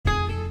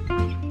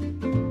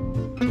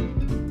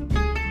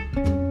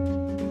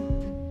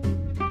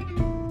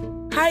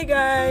Hi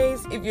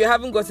guys, if you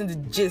haven't gotten the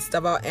gist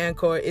about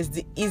Anchor, it's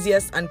the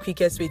easiest and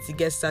quickest way to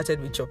get started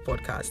with your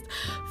podcast.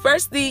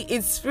 Firstly,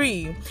 it's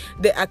free.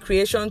 There are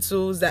creation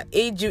tools that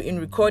aid you in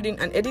recording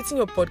and editing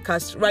your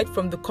podcast right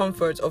from the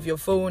comfort of your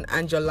phone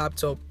and your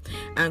laptop.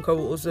 Anchor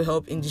will also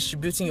help in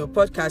distributing your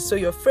podcast so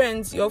your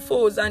friends, your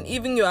foes, and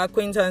even your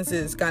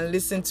acquaintances can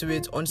listen to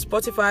it on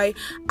Spotify,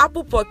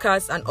 Apple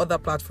Podcasts, and other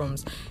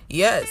platforms.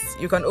 Yes,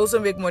 you can also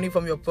make money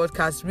from your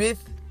podcast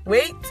with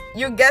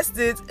you guessed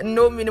it,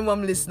 no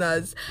minimum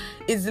listeners.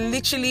 It's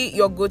literally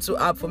your go-to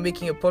app for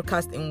making a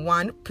podcast in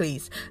one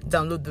place.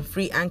 Download the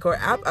free Anchor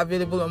app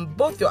available on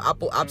both your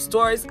Apple App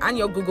Stores and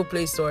your Google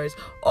Play Stores,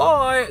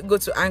 or go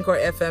to Anchor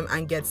FM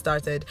and get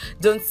started.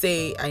 Don't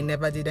say I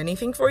never did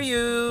anything for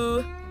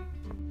you.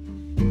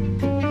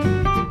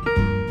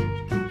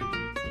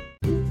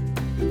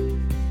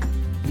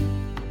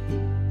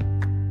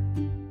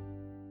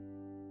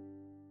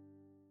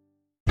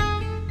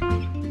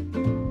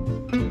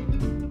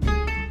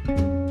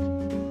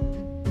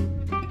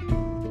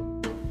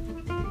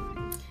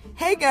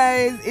 Hey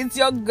guys, it's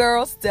your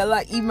girl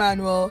Stella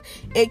Emmanuel,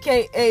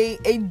 aka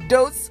A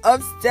Dose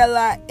of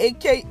Stella,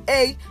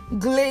 aka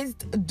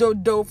Glazed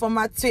Dodo from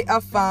my Twitter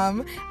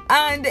fam,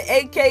 and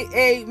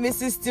aka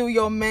Mrs. Still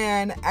Your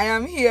Man. I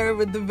am here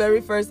with the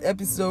very first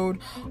episode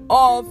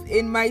of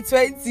In My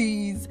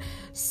 20s.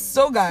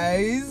 So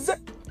guys,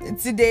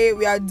 today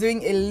we are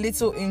doing a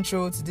little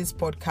intro to this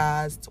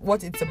podcast,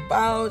 what it's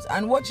about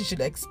and what you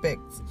should expect.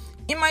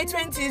 In My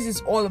 20s is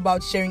all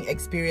about sharing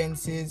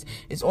experiences.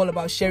 It's all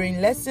about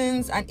sharing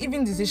lessons and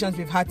even decisions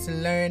we've had to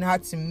learn,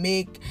 had to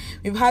make.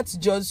 We've had to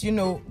just,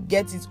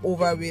 get it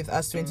over with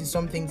as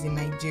 20-somethings in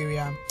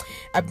Nigeria.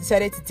 I've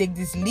decided to take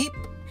this leap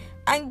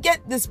and get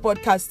this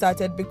podcast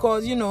started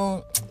because,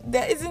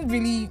 there isn't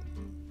really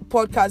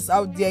podcasts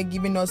out there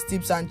giving us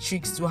tips and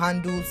tricks to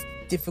handle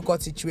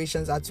difficult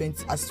situations as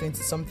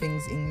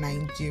 20-somethings in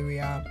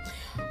Nigeria.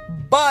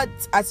 But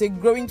as a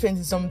growing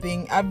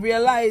 20-something, I've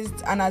realized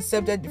and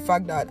accepted the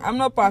fact that I'm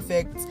not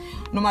perfect.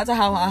 No matter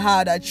how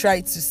hard I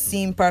try to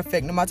seem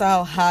perfect, no matter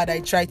how hard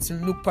I try to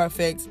look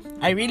perfect,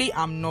 I really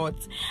am not.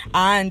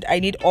 And I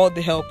need all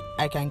the help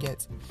I can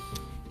get.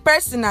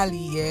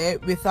 Personally,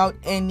 without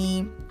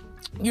any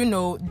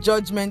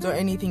judgment or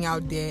anything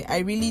out there, I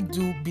really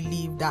do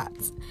believe that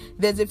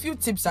there's a few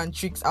tips and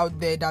tricks out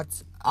there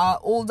that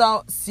our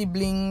older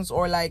siblings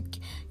or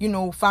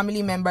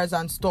family members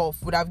and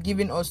stuff would have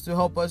given us to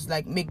help us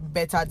make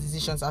better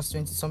decisions as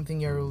 20-something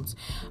year olds.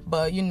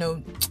 But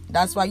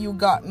that's why you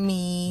got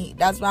me.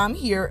 That's why I'm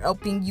here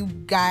helping you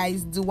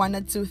guys do one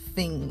or two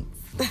things.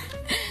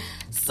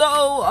 So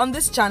on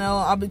this channel,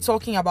 I'll be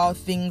talking about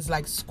things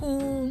like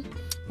school,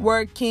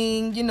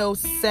 working,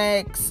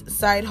 sex,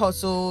 side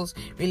hustles,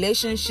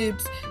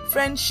 relationships,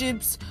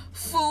 friendships,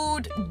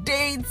 food,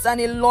 dates,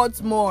 and a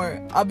lot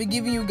more. I'll be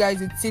giving you guys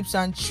the tips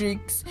and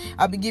tricks.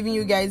 I'll be giving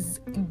you guys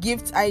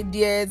gift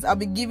ideas. I'll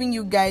be giving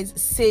you guys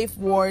safe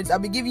words. I'll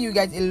be giving you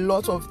guys a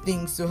lot of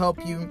things to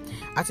help you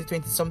as a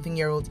 20-something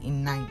year old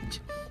in Nigeria.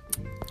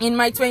 In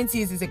My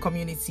 20s is a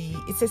community.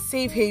 It's a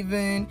safe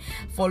haven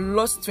for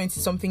lost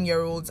 20-something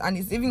year olds, and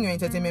it's even your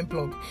entertainment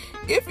plug.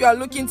 If you are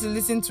looking to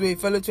listen to a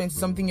fellow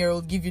 20-something year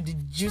old give you the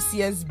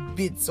juiciest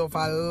bits of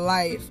her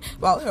life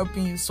while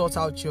helping you sort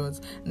out yours,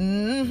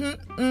 this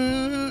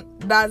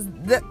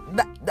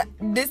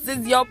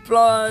is your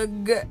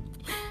plug.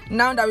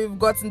 Now that we've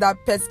gotten that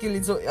pesky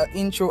little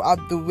intro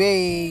out the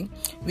way,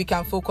 we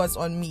can focus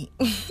on me.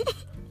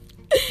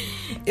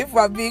 If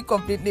we're being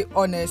completely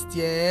honest,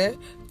 being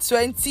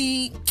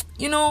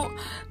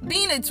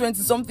a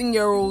 20-something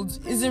year old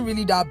isn't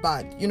really that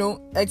bad,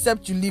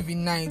 except you live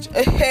in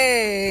Nigeria.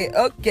 Hey,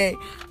 okay.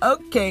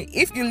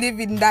 If you live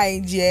in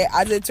Nigeria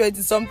as a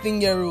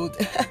 20-something year old,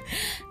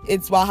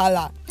 it's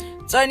wahala.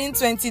 Turning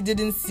 20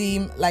 didn't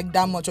seem like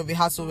that much of a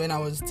hassle when I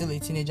was still a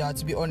teenager,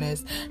 to be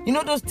honest.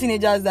 Those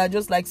teenagers that are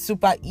just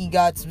super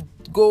eager to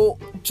grow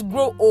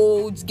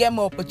old, get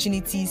more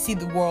opportunities, see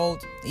the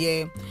world.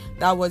 Yeah,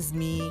 that was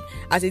me.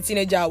 As a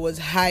teenager, I was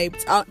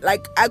hyped.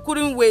 I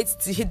couldn't wait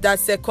to hit that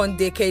second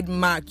decade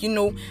mark,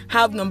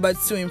 have number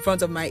 2 in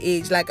front of my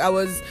age. I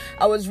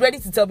was ready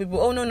to tell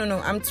people, oh,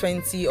 no, I'm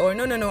 20, or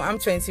no, I'm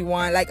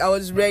 21. I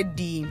was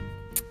ready.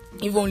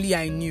 If only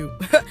I knew.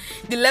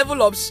 The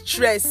level of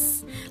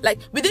stress,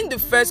 within the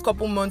first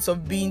couple months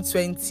of being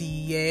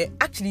 20,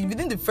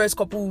 within the first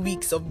couple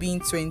weeks of being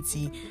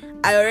 20,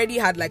 I already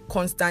had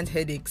constant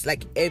headaches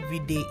every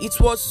day. It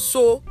was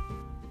so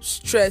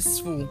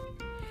stressful.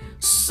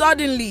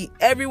 Suddenly,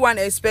 everyone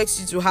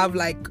expects you to have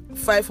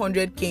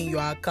 500k in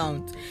your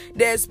account.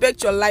 They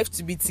expect your life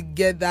to be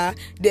together.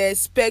 They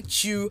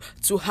expect you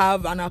to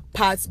have an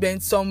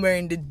apartment somewhere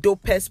in the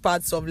dopest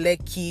parts of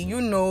Lekki.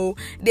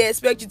 They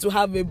expect you to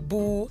have a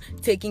boo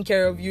taking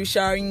care of you,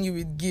 showering you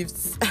with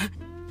gifts.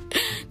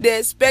 They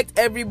expect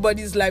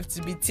everybody's life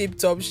to be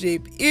tip-top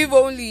shape. If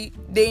only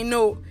they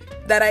know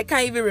that I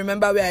can't even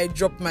remember where I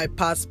dropped my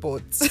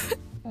passport.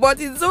 But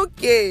it's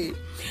okay.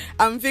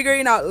 I'm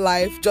figuring out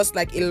life just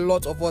like a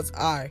lot of us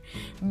are.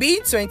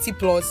 Being 20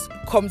 plus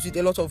comes with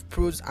a lot of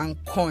pros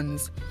and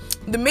cons.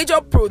 The major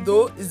pro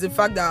though is the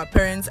fact that our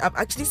parents have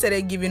actually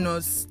started giving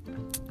us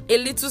a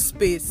little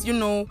space,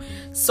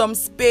 some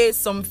space,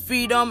 some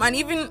freedom, and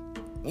even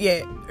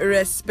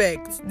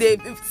respect. They've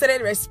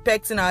started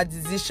respecting our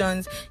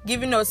decisions,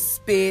 giving us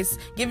space,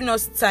 giving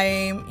us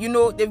time.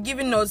 They've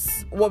given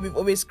us what we've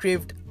always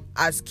craved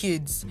as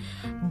kids.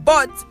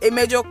 But a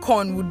major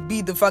con would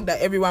be the fact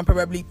that everyone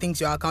probably thinks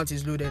your account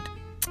is loaded.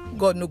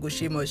 God no go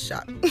shame us,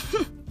 sha.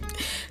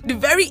 The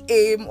very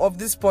aim of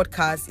this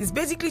podcast is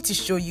basically to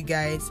show you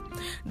guys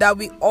that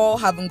we all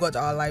haven't got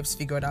our lives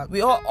figured out.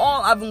 We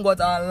all haven't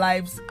got our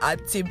lives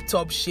at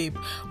tip-top shape.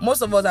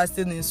 Most of us are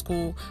still in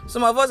school.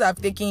 Some of us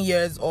have taken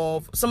years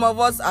off. Some of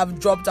us have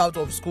dropped out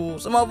of school.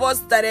 Some of us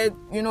started,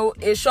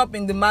 a shop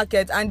in the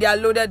market and they are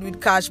loaded with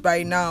cash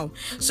by now.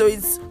 So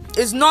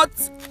it's not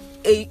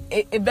a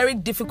very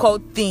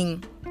difficult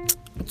thing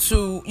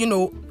to,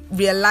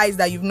 realize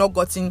that you've not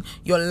gotten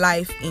your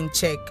life in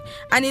check,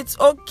 and it's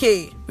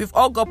okay. We've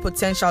all got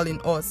potential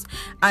in us,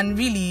 and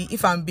really,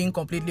 if I'm being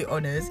completely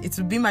honest, it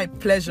would be my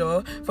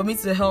pleasure for me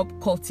to help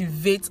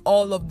cultivate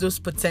all of those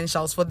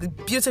potentials for the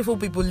beautiful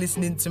people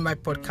listening to my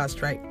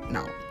podcast right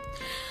now.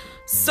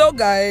 So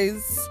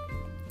guys,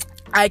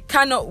 I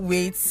cannot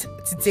wait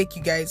to take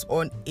you guys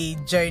on a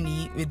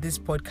journey with this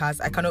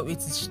podcast. I cannot wait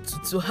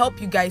to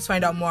help you guys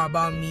find out more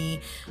about me,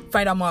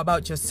 find out more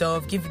about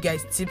yourself, give you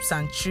guys tips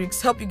and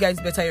tricks, help you guys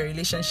better your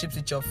relationships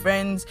with your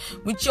friends,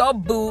 with your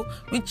boo,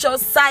 with your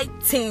side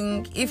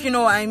thing, if you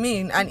know what I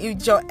mean, and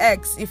with your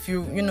ex, if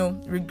you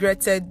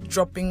regretted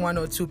dropping one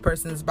or two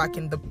persons back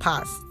in the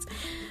past.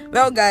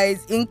 Well,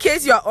 guys, in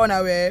case you are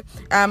unaware,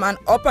 I'm an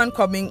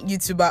up-and-coming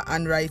YouTuber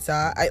and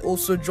writer. I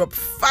also drop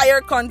fire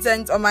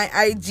content on my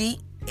IG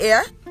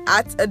here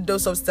at A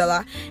Dose of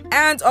Stella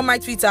and on my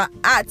Twitter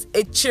at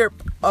A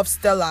Chirp of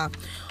Stella.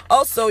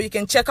 Also, you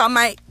can check out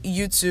my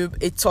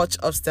YouTube, A Touch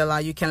of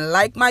Stella. You can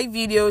like my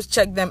videos,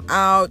 check them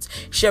out,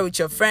 share with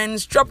your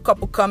friends, drop a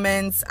couple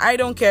comments. I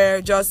don't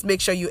care. Just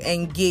make sure you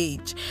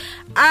engage.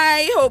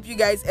 I hope you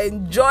guys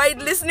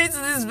enjoyed listening to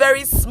this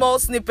very small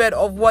snippet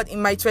of what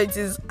In My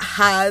 20s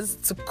has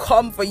to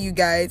come for you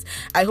guys.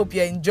 I hope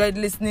you enjoyed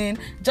listening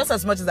just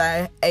as much as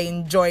I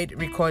enjoyed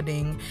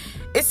recording.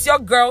 It's your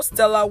girl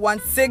Stella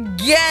once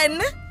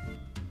again.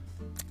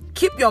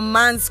 Keep your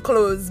mans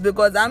closed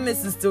because I'm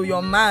Mrs. Still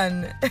your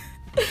man.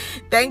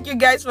 Thank you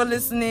guys for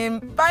listening.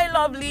 Bye,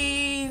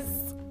 lovely.